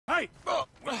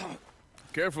right!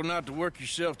 Careful not to work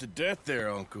yourself to death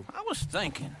there, Uncle. I was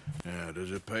thinking. Yeah,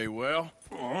 does it pay well?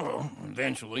 Oh,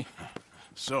 eventually.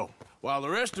 So, while the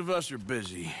rest of us are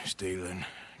busy stealing,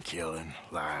 killing,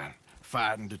 lying,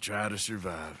 fighting to try to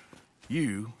survive,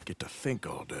 you get to think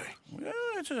all day. Well,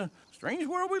 it's a strange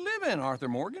world we live in, Arthur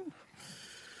Morgan.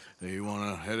 Do you want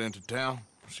to head into town?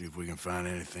 See if we can find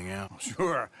anything out?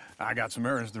 Sure. I got some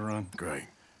errands to run. Great.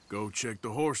 Go check the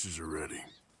horses are ready.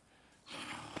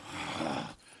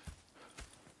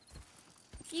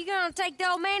 If you gonna take the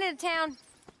old man into town,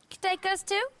 you take us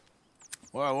too?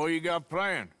 Well, what you got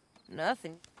planned?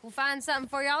 Nothing. We'll find something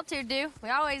for y'all to do. We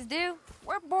always do.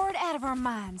 We're bored out of our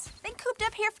minds. Been cooped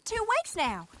up here for 2 weeks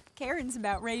now. Karen's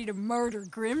about ready to murder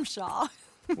Grimshaw.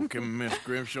 Well, can Miss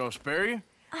Grimshaw spare you?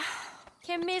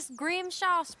 Can Miss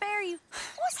Grimshaw spare you?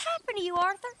 What's happened to you,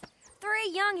 Arthur? 3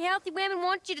 young, healthy women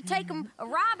want you to take them a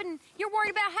robbing. You're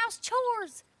worried about house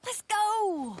chores. Let's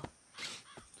go.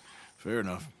 Fair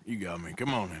enough. You got me.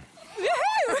 Come on then.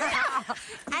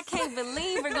 I can't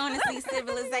believe we're going to see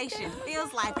civilization.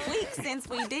 Feels like weeks since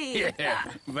we did. Yeah,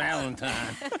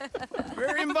 Valentine.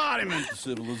 Very embodiment of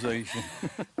civilization.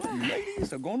 You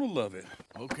ladies are gonna love it.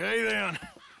 Okay then.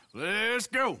 Let's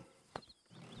go.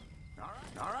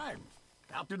 All right.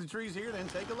 Out through the trees here, then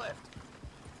take a left.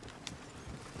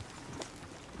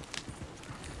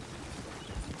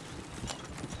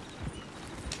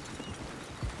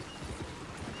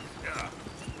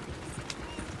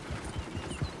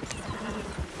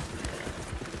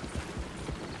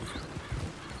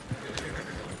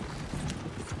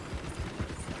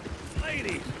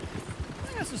 Ladies,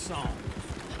 sing us a song.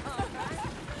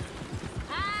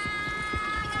 I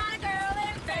got a girl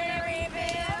in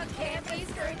Berryville. Can't be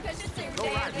screwed 'cause she's too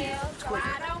damn ill. So I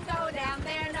don't go down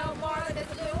there no more. There's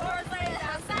a blue horse laid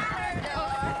outside her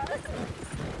door.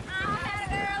 I had a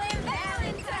girl in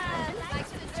Valentine.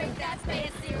 Likes to drink that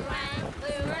fancy wine.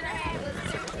 Blue in her head was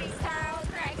 2 piece towels.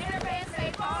 Cracking her pants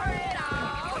paid for it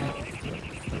all.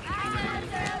 I had a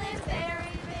girl in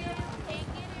Berryville. Can't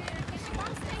get her 'cause she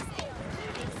won't stay still. She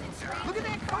thinks it's strange. Look at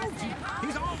that coach.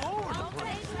 He's all over the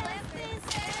place.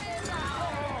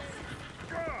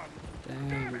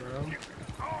 Dang, bro.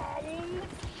 Oh,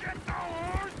 shit, the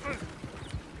horses!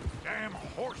 Damn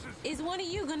horses! Is one of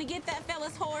you going to get that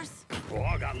fella's horse? Oh,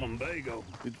 I got lumbago.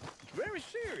 It's very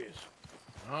serious.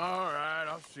 All right,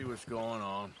 I'll see what's going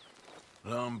on.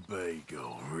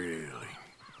 Lumbago, really?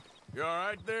 You all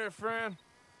right there, friend?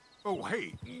 Oh,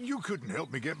 hey, you couldn't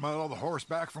help me get my other horse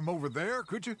back from over there,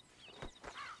 could you?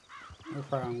 No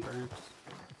problem, Gramps.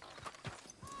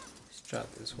 Let's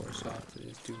drop this horse off to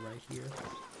this dude right here.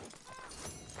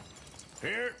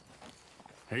 Here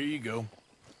you go.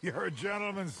 You're a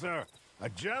gentleman, sir. A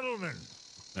gentleman.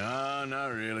 No, not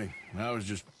really. I was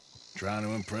just trying to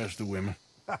impress the women.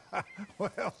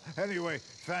 Well, anyway,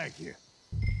 thank you.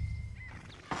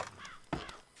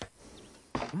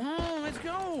 Come on, let's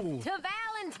go. To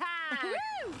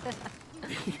Valentine!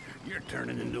 You're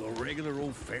turning into a regular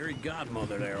old fairy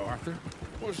godmother there, Arthur.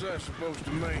 What's that supposed to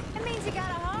mean? It means you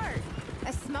got a heart.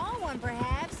 A small one,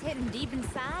 perhaps, hidden deep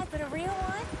inside, but a real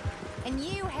one. And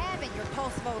you haven't, you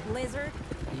repulsive old lizard.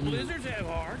 Lizards have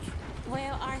hearts.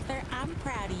 Well, Arthur, I'm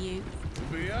proud of you. To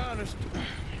be honest,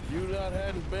 if you lot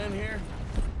hadn't been here,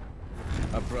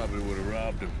 I probably would have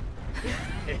robbed him.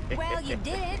 Well, you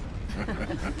did.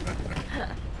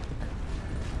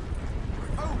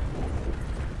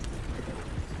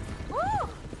 Woo!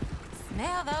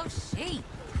 Smell those sheep.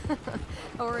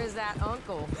 Or is that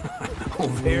Uncle? Oh,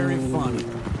 very funny.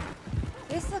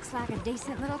 This looks like a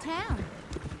decent little town.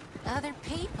 Other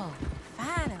people,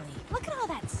 finally. Look at all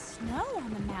that snow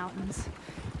on the mountains.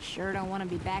 Sure don't want to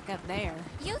be back up there.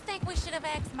 You think we should have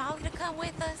asked Molly to come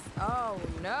with us? Oh,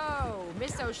 no.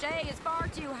 Miss O'Shea is far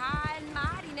too high and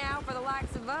mighty now for the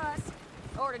likes of us.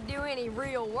 Or to do any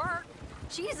real work.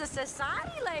 She's a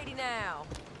society lady now.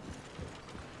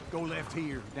 Go left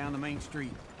here, down the main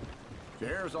street.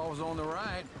 Sheriff's always on the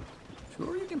right.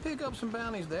 Sure you can pick up some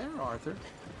bounties there, Arthur.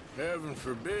 Heaven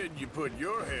forbid you put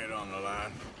your head on the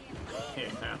line. Yeah,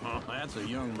 that's a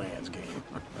young man's game.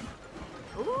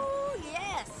 Ooh,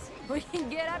 yes. We can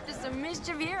get up to some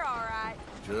mischief here, all right.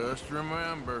 Just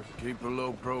remember, keep a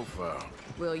low profile.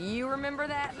 Will you remember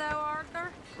that, though,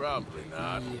 Arthur? Probably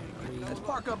not. Let's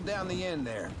park up down the end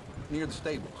there, near the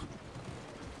stables.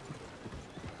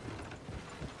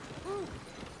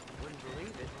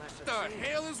 What the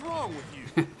hell is wrong with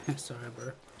you? Sorry,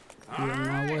 bro. You're on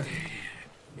my way.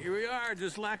 Here we are,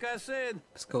 just like I said.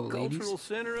 Let's go, ladies. Cultural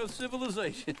center of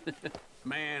civilization.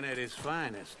 Man at his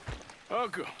finest.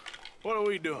 Uncle, what are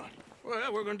we doing?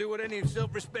 Well, we're gonna do what any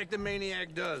self-respecting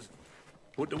maniac does.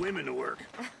 Put the women to work.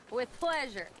 With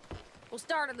pleasure. We'll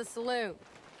start at the saloon.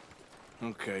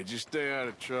 Okay, just stay out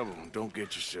of trouble and don't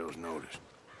get yourselves noticed.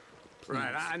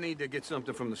 Right, I need to get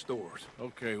something from the stores.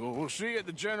 Okay, well, we'll see you at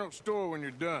the general store when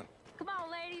you're done. Come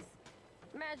on, ladies.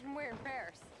 Imagine we're in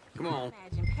Paris. Come on.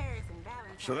 Imagine Paris and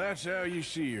Valentine. So that's how you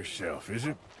see yourself, is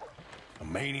it? A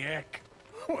maniac?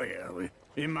 Well,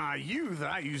 in my youth,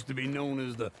 I used to be known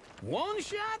as the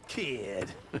one-shot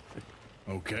kid.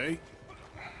 Okay.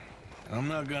 I'm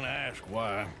not gonna ask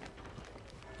why.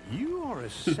 You are a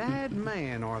sad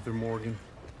man, Arthur Morgan.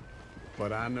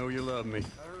 But I know you love me.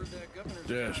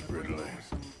 Desperately.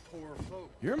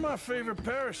 You're my favorite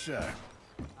parasite.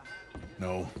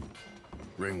 No.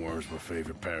 Ringworm's my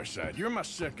favorite parasite. You're my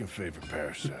second favorite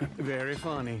parasite. Very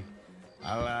funny.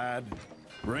 I lied.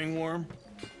 Ringworm,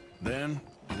 then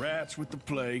rats with the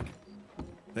plague,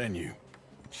 then you.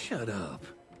 Shut up.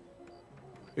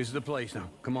 This is the place now.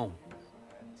 Come on.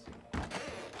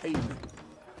 Hey.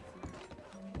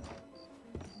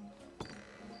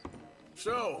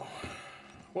 So,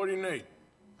 what do you need?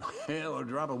 Hell, a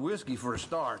drop of whiskey for a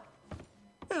start.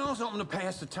 You know, something to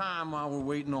pass the time while we're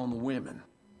waiting on the women.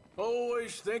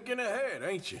 Always thinking ahead,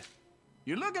 ain't you?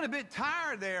 You're looking a bit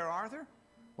tired there, Arthur.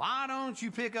 Why don't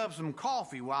you pick up some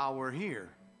coffee while we're here?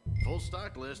 Full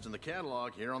stock list in the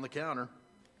catalog here on the counter.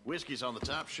 Whiskey's on the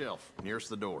top shelf, nearest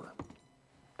the door.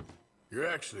 You're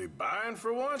actually buying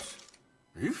for once?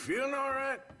 Are you feeling all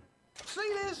right? See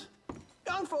this?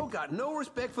 Young folk got no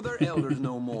respect for their elders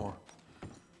no more.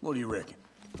 What do you reckon?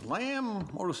 The lamb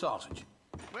or the sausage?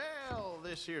 Well,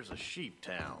 this here's a sheep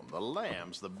town. The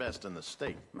lamb's the best in the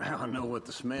state. I know what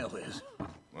the smell is.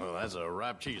 Well, that's a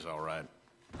ripe cheese, all right.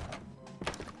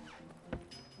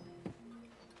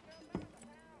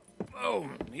 Oh,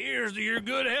 here's to your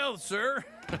good health, sir.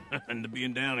 And to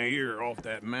being down here off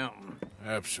that mountain.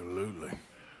 Absolutely.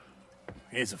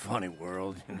 It's a funny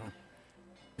world, you know.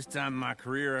 This time in my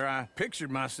career, I pictured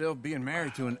myself being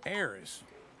married to an heiress.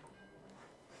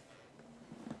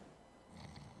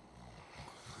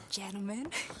 Gentlemen,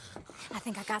 I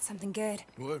think I got something good.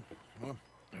 What?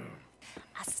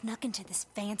 I snuck into this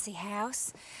fancy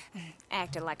house,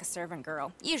 acted like a servant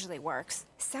girl. Usually works.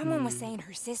 Someone was saying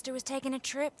her sister was taking a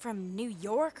trip from New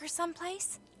York or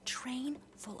someplace. Train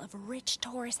full of rich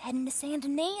tourists heading to Saint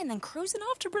Denis and then cruising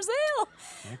off to Brazil.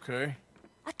 Okay.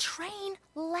 A train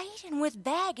laden with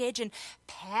baggage and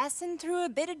passing through a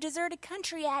bit of deserted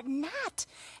country at night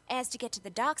as to get to the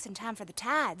docks in time for the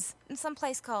tides in some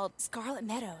place called Scarlet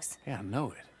Meadows. Yeah, I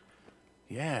know it.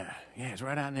 Yeah, it's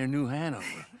right out near New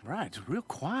Hanover. Right, it's real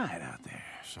quiet out there.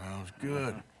 Sounds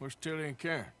good. Where's Tilly and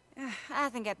Karen? I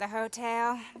think at the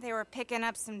hotel. They were picking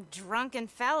up some drunken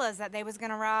fellas that they was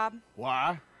gonna rob.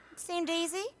 Why? It seemed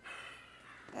easy.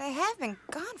 They have been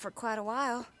gone for quite a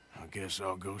while. I guess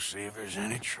I'll go see if there's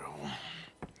any trouble.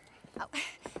 Oh,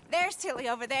 there's Tilly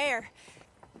over there.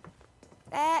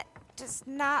 That does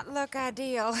not look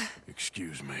ideal.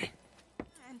 Excuse me.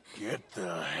 Get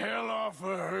the hell off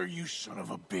of her, you son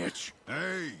of a bitch.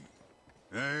 Hey,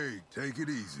 take it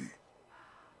easy.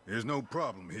 There's no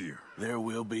problem here. There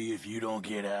will be if you don't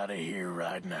get out of here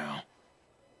right now.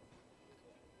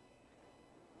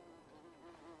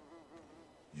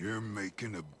 You're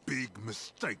making a big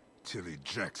mistake, Tilly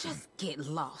Jackson. Just get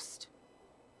lost.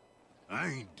 I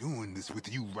ain't doing this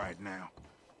with you right now.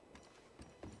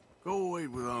 Go wait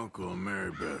with Uncle and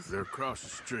Mary Beth. They're across the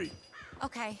street.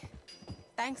 Okay.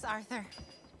 Thanks, Arthur.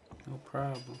 No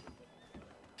problem.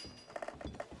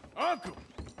 Uncle!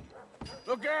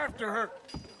 Look after her.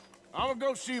 I'm gonna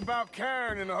go see about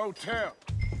Karen in the hotel.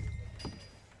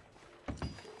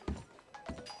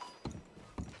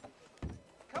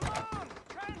 Come on!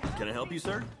 Can I help you,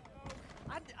 sir?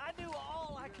 I do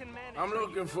all I can manage. I'm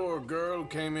looking for a girl who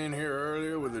came in here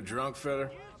earlier with a drunk fella.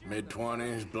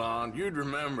 Mid-20s, blonde. You'd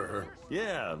remember her.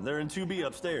 Yeah, they're in 2B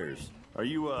upstairs. Are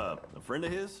you, a friend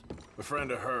of his? A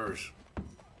friend of hers.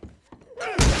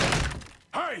 Hey!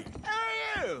 Hey,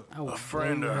 you! A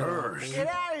friend of hers. Get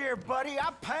out of here, buddy.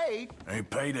 I paid. Ain't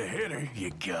paid to hit her,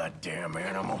 you goddamn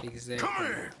animal. Exactly. Come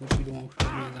here! What you doing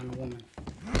for me than a woman?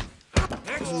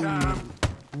 Next time.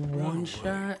 One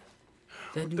shot?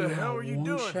 That dude the got hell are you one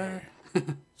doing shot? here?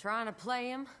 Trying to play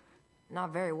him.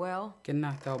 Not very well. Get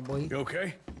knocked out, boy. You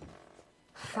okay?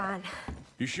 Fine.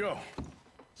 You sure?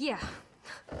 Yeah.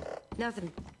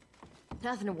 Nothing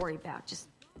to worry about. Just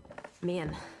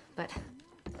men. But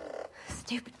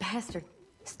stupid bastard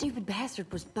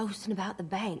was boasting about the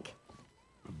bank.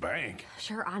 The bank?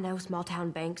 Sure, I know small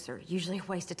town banks are usually a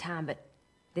waste of time, but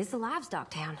this is a livestock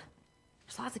town.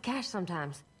 There's lots of cash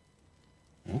sometimes.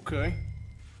 Okay.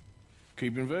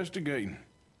 Keep investigating.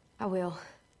 I will.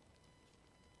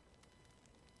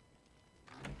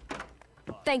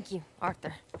 Thank you,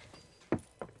 Arthur.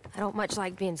 don't much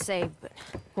like being saved, but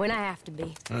when I have to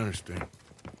be. I understand.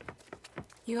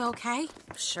 You okay?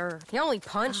 Sure. He only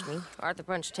punched me. Arthur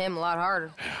punched him a lot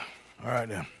harder. All right,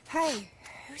 then. Hey,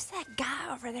 who's that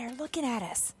guy over there looking at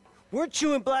us? Weren't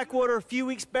you in Blackwater a few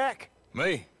weeks back?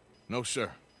 Me? No, sir.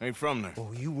 Ain't from there.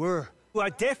 Oh, you were. Well, I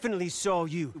definitely saw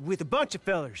you with a bunch of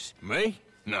fellers. Me?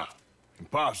 No.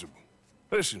 Impossible.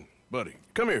 Listen, buddy,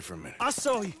 come here for a minute. I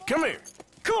saw you. Come here.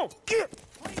 Come on, get!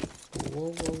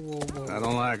 Whoa, whoa, whoa, whoa. I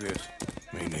don't like this.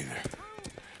 Me neither.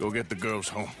 Go get the girls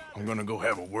home. I'm gonna go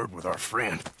have a word with our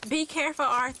friend. Be careful,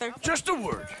 Arthur. Just a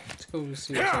word. Let's go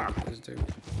see what's up with this dude.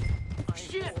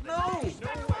 Shit, no!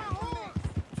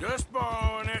 Just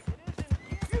borrowing it.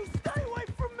 You stay away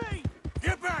from me!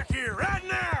 Get back here right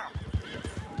now!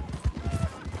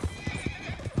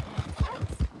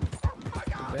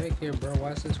 Get back here, bro.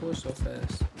 Why is this horse so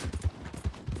fast?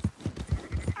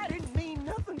 I didn't mean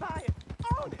nothing by it.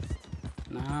 Honest.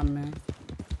 Nah, man.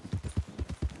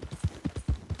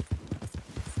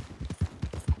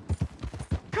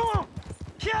 Come on!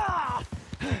 Yeah!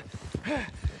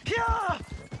 Yeah!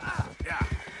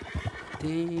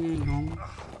 Dang, homie.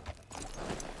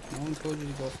 No one told you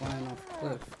to go flying off a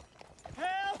cliff.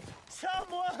 Help!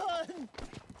 Someone!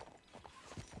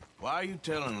 Why are you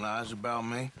telling lies about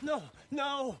me?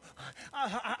 No.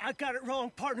 I got it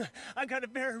wrong, partner. I got it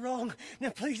very wrong.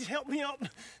 Now, please help me up.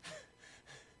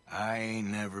 I ain't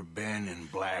never been in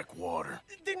Blackwater.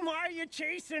 Then why are you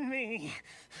chasing me?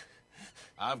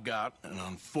 I've got an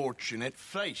unfortunate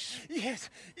face. Yes,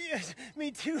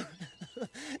 me too.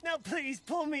 Now, please,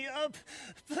 pull me up.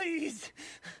 Please.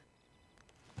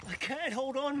 I can't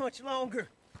hold on much longer.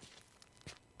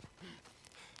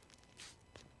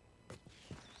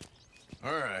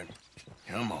 All right,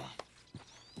 come on.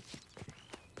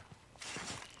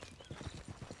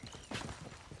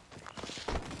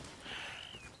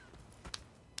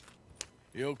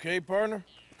 You okay, partner?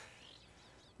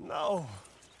 No.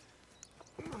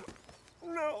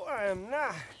 No, I am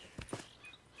not.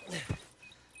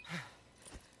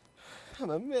 I'm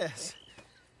a mess.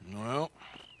 Well,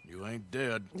 you ain't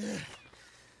dead.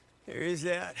 There is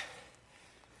that.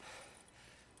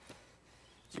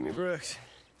 Jimmy Brooks.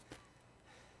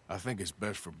 I think it's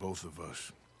best for both of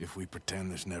us if we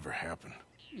pretend this never happened.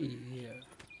 Yeah.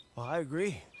 Well, I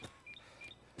agree.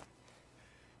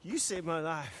 You saved my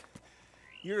life.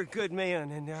 You're a good man,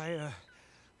 and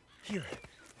here.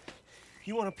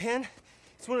 You want a pen?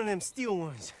 It's one of them steel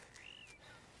ones.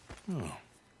 Oh.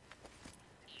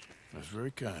 That's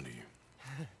very kind of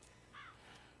you.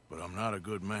 But I'm not a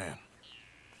good man,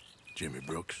 Jimmy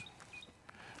Brooks.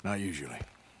 Not usually.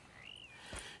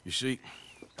 You see,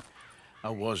 I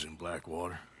was in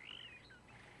Blackwater.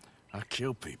 I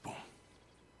killed people.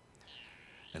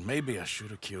 And maybe I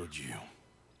should have killed you.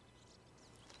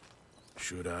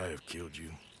 Should I have killed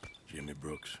you, Jimmy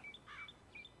Brooks?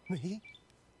 Me?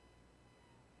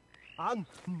 I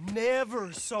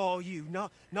never saw you.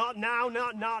 Not now,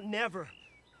 not never.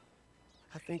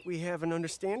 I think we have an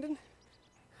understanding.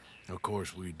 Of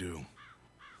course we do.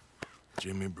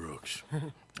 Jimmy Brooks.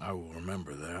 I will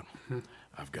remember that.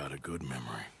 I've got a good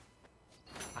memory.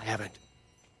 I haven't.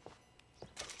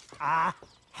 I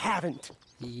haven't.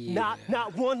 Yeah.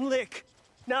 Not one lick.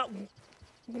 Not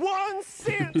 1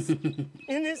 cent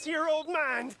in this here old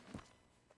mind.